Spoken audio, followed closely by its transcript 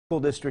School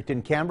district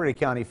in Cambria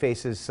County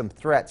faces some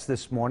threats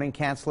this morning,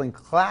 canceling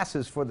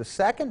classes for the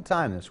second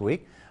time this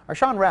week. Our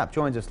Sean Rapp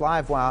joins us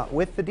live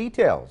with the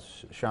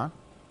details. Sean?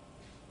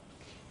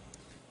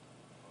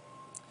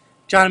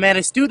 John and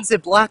Amanda, students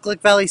at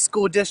Blacklick Valley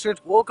School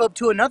District woke up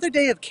to another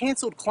day of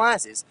canceled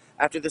classes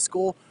after the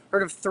school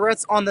heard of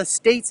threats on the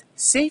state's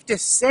Safe to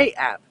Say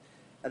app.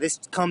 Now, this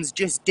comes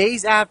just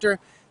days after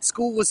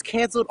school was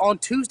canceled on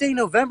Tuesday,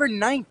 November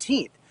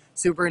 19th.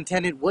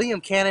 Superintendent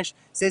William Canish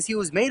says he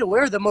was made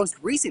aware of the most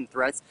recent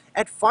threats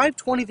at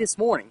 5:20 this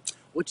morning,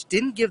 which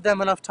didn't give them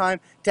enough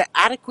time to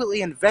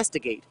adequately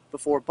investigate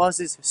before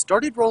buses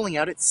started rolling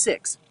out at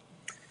 6.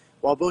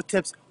 While both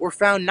tips were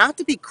found not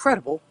to be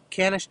credible,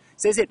 Canish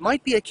says it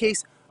might be a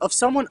case of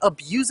someone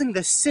abusing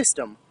the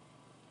system.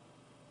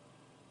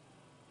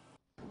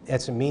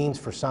 It's a means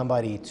for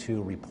somebody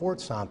to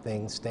report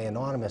something, stay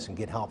anonymous, and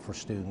get help for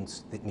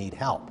students that need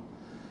help.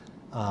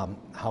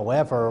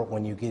 However,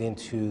 when you get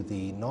into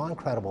the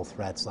non-credible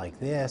threats like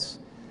this,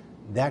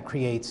 that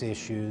creates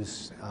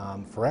issues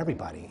for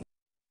everybody.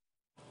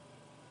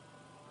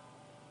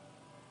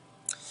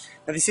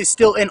 Now, this is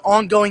still an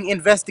ongoing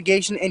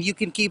investigation, and you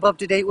can keep up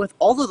to date with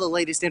all of the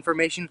latest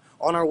information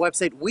on our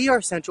website,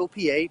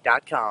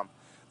 wearecentralpa.com.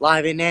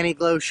 Live in Nanny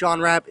Glow,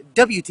 Sean Rapp,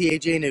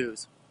 WTAJ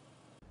News.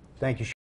 Thank you, Sean.